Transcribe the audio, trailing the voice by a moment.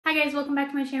Hi guys, welcome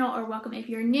back to my channel, or welcome if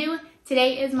you're new.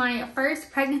 Today is my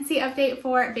first pregnancy update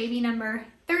for baby number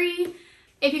 3.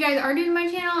 If you guys are new to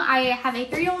my channel, I have a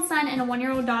 3-year-old son and a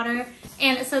 1-year-old daughter,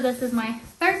 and so this is my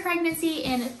third pregnancy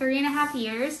in 3.5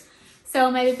 years. So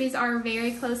my babies are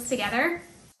very close together.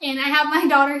 And I have my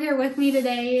daughter here with me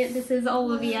today. This is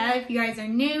Olivia. If you guys are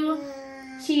new,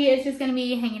 she is just gonna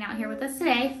be hanging out here with us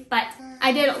today. But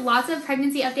I did lots of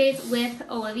pregnancy updates with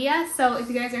Olivia, so if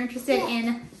you guys are interested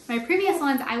in my previous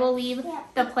ones, I will leave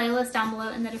the playlist down below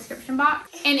in the description box.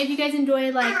 And if you guys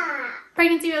enjoy like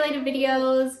pregnancy related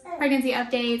videos, pregnancy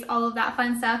updates, all of that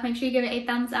fun stuff, make sure you give it a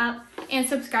thumbs up and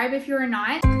subscribe if you're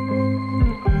not.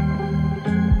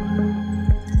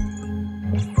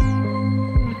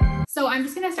 So I'm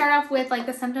just gonna start off with like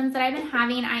the symptoms that I've been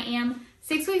having. I am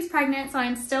 6 weeks pregnant, so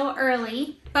I'm still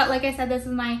early. But like I said, this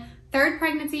is my third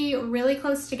pregnancy really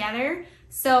close together.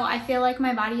 So I feel like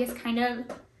my body is kind of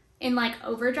in like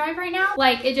overdrive right now.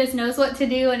 Like it just knows what to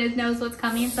do and it knows what's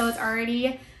coming. So it's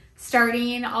already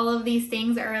starting all of these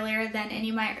things earlier than any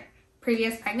of my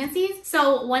previous pregnancies.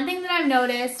 So one thing that I've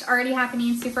noticed already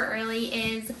happening super early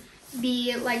is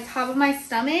the like top of my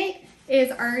stomach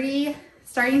is already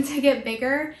starting to get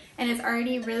bigger, and it's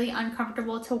already really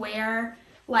uncomfortable to wear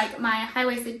like my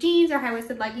high-waisted jeans or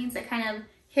high-waisted leggings that kind of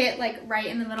hit like right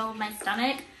in the middle of my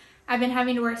stomach. I've been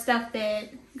having to wear stuff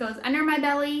that goes under my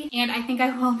belly, and I think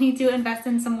I will need to invest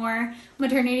in some more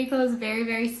maternity clothes very,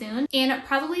 very soon. And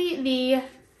probably the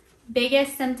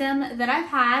biggest symptom that I've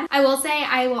had, I will say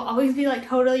I will always be like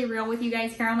totally real with you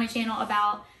guys here on my channel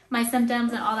about my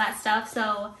symptoms and all that stuff.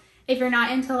 So if you're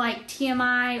not into like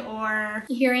TMI or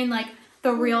hearing like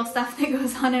the real stuff that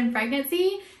goes on in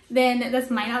pregnancy, then this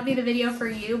might not be the video for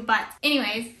you. But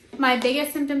anyways, my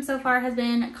biggest symptom so far has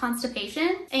been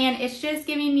constipation, and it's just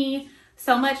giving me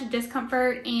so much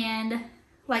discomfort and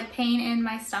like pain in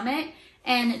my stomach,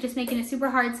 and just making it super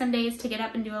hard some days to get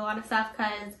up and do a lot of stuff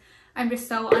because I'm just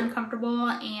so uncomfortable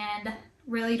and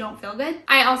really don't feel good.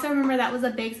 I also remember that was a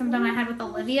big symptom I had with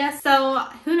Olivia, so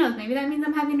who knows, maybe that means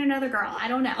I'm having another girl, I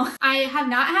don't know. I have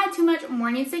not had too much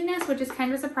morning sickness, which is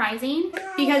kind of surprising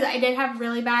because I did have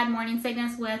really bad morning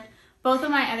sickness with both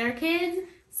of my other kids.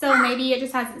 So maybe it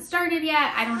just hasn't started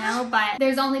yet, I don't know, but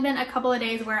there's only been a couple of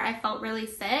days where I felt really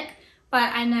sick, but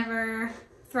I never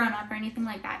thrown up or anything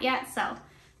like that yet, so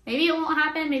maybe it won't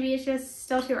happen, maybe it's just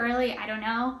still too early, I don't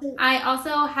know. I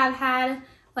also have had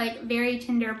like very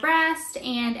tender breast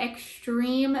and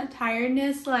extreme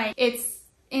tiredness. Like it's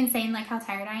insane like how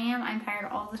tired I am. I'm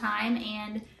tired all the time,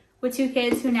 and with 2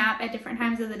 kids who nap at different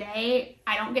times of the day,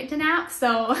 I don't get to nap,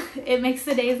 so it makes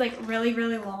the days like really,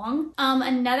 really long.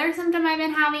 Another symptom I've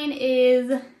been having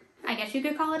is, I guess you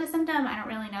could call it a symptom, I don't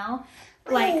really know,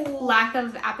 like lack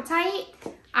of appetite.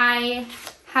 I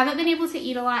haven't been able to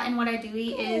eat a lot, and what I do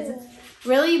eat is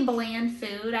really bland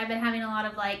food. I've been having a lot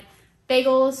of like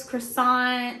bagels,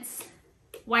 croissants,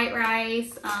 white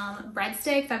rice,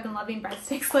 breadsticks. I've been loving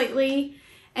breadsticks lately,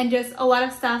 and just a lot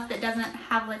of stuff that doesn't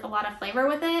have like a lot of flavor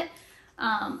with it.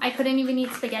 I couldn't even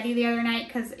eat spaghetti the other night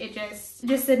because it just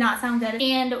did not sound good.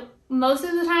 And most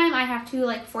of the time I have to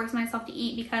like force myself to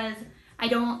eat because I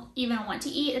don't even want to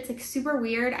eat. It's like super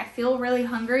weird. I feel really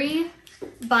hungry,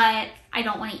 but I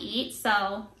don't want to eat. So,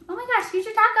 oh my gosh,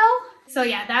 future taco. So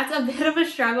yeah, that's a bit of a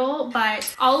struggle,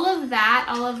 but all of that,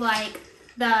 all of like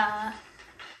the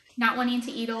not wanting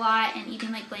to eat a lot and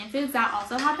eating like bland foods, that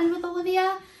also happened with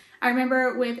Olivia. I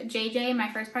remember with JJ,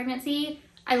 my first pregnancy,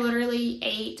 I literally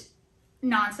ate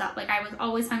nonstop. Like I was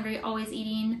always hungry, always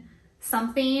eating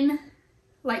something,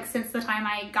 like since the time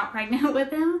I got pregnant with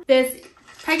him. This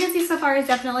pregnancy so far is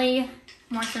definitely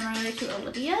more similar to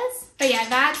Olivia's. But yeah,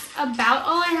 that's about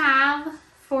all I have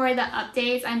for the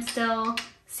updates. I'm still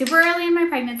super early in my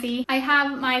pregnancy. I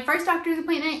have my first doctor's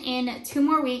appointment in 2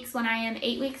 more weeks when I am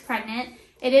 8 weeks pregnant.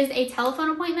 It is a telephone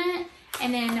appointment,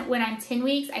 and then when I'm 10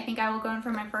 weeks, I think I will go in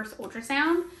for my first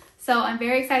ultrasound. So I'm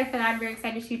very excited for that. I'm very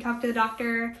excited to talk to the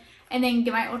doctor and then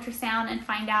get my ultrasound and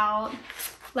find out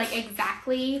like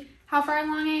exactly how far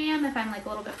along I am, if I'm like a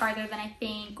little bit farther than I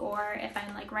think, or if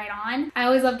I'm like right on. I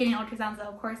always love getting ultrasounds though,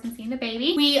 of course, and seeing the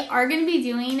baby. We are gonna be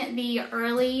doing the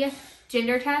early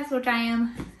gender test, which I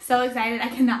am so excited. I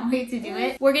cannot wait to do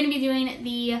it. We're gonna be doing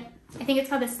the, I think it's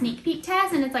called the sneak peek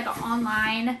test, and it's like an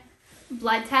online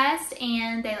blood test,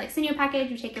 and they like send you a package,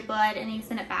 you take your blood, and then you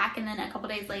send it back, and then a couple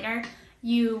days later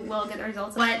you will get the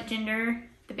results of what gender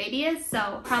the baby is.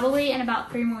 So probably in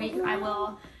about 3 more weeks I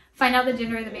will find out the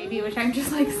gender of the baby, which I'm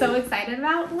just like so excited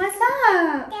about. What's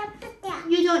up?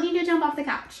 You don't need to jump off the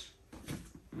couch.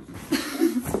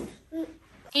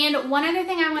 And one other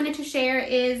thing I wanted to share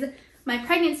is my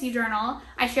pregnancy journal.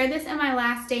 I shared this in my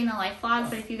last day in the life vlog,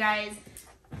 but if you guys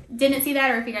didn't see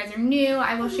that, or if you guys are new,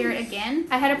 I will share it again.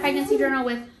 I had a pregnancy journal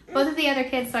with both of the other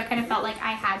kids, so I kind of felt like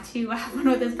I had to have one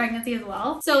with this pregnancy as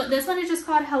well. So this one is just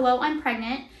called Hello, I'm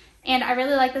Pregnant, and I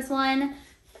really like this one.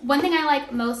 One thing I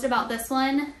like most about this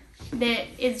one that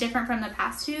is different from the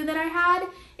past two that I had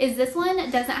is this one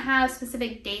doesn't have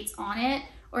specific dates on it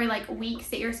or like weeks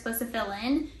that you're supposed to fill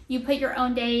in. You put your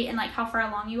own date and like how far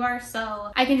along you are,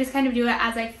 so I can just kind of do it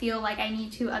as I feel like I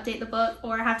need to update the book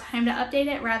or have time to update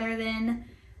it, rather than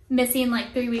missing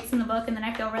like 3 weeks in the book and then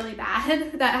I feel really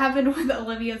bad. That happened with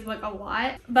Olivia's book a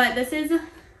lot. But this is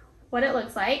what it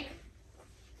looks like,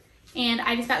 and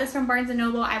I just got this from Barnes &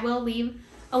 Noble. I will leave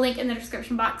a link in the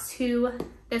description box to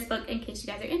this book in case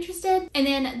you guys are interested. And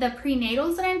then the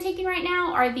prenatals that I'm taking right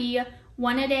now are the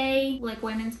 1-a-day like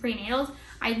women's prenatals.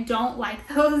 I don't like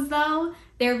those though.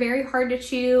 They're very hard to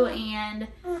chew, and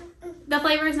the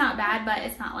flavor is not bad, but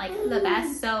it's not like the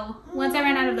best. So once I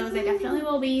run out of those, I definitely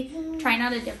will be trying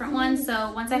out a different one.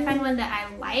 So once I find one that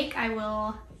I like, I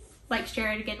will like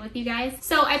share it again with you guys.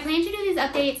 So I plan to do these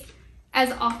updates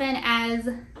as often as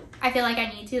I feel like I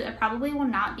need to. It probably will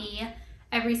not be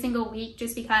every single week,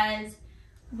 just because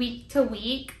week to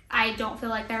week I don't feel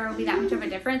like there will be that much of a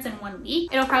difference in 1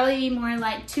 week. It'll probably be more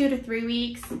like 2 to 3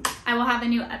 weeks I will have a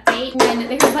new update when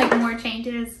there's like more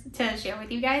changes to share with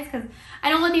you guys, because I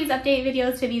don't want these update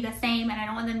videos to be the same, and I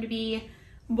don't want them to be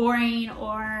boring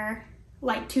or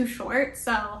like too short.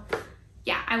 So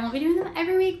yeah, I won't be doing them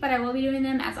every week, but I will be doing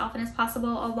them as often as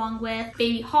possible, along with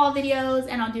baby haul videos,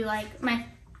 and I'll do like my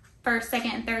first, second,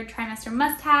 and third trimester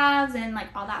must-haves and like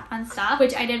all that fun stuff,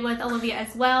 which I did with Olivia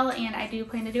as well, and I do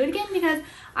plan to do it again because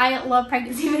I love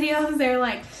pregnancy videos. They're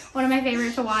like one of my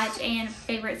favorites to watch and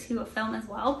favorites to film as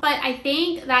well. But I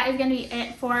think that is going to be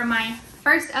it for my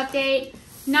first update.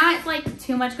 Not like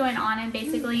too much going on, and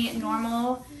basically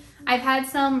normal. I've had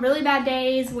some really bad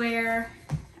days where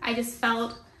I just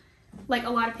felt like a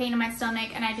lot of pain in my stomach,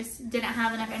 and I just didn't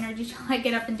have enough energy to like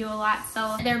get up and do a lot.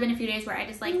 So there have been a few days where I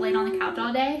just like laid on the couch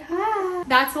all day.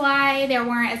 That's why there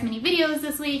weren't as many videos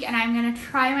this week, and I'm gonna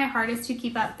try my hardest to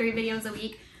keep up 3 videos a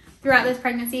week throughout this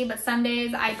pregnancy, but some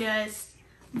days I just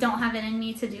don't have it in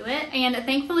me to do it. And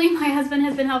thankfully my husband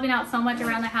has been helping out so much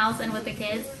around the house and with the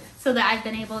kids, so that I've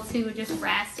been able to just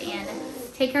rest and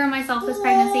take care of myself this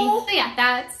pregnancy. So yeah,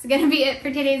 that's gonna be it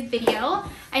for today's video.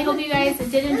 I hope you guys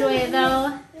did enjoy it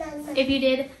though. If you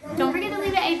did, don't forget to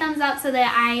leave it a thumbs up so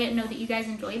that I know that you guys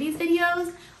enjoy these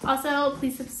videos. Also,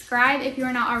 please subscribe if you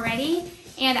are not already,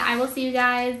 and I will see you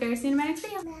guys very soon in my next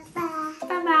video. Bye-bye.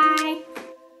 Bye-bye.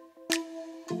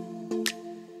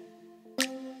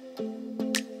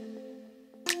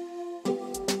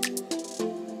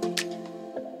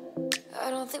 I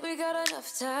don't think we got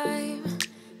enough time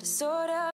to sort out